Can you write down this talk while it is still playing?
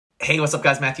Hey, what's up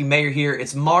guys? Matthew Mayer here.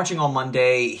 It's Marching on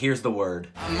Monday. Here's the word.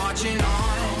 I'm marching on,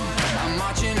 I'm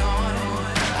marching on,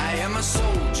 I am a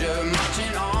soldier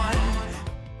marching on.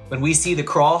 When we see the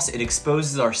cross, it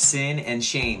exposes our sin and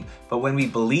shame. But when we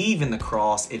believe in the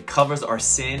cross, it covers our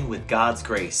sin with God's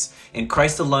grace. In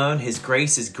Christ alone, His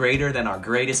grace is greater than our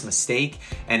greatest mistake,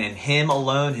 and in Him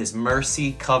alone, His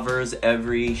mercy covers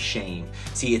every shame.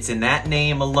 See, it's in that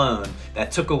name alone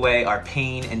that took away our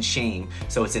pain and shame.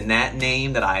 So it's in that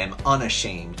name that I am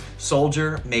unashamed.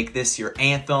 Soldier, make this your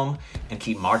anthem and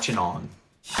keep marching on.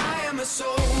 I am a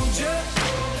soldier.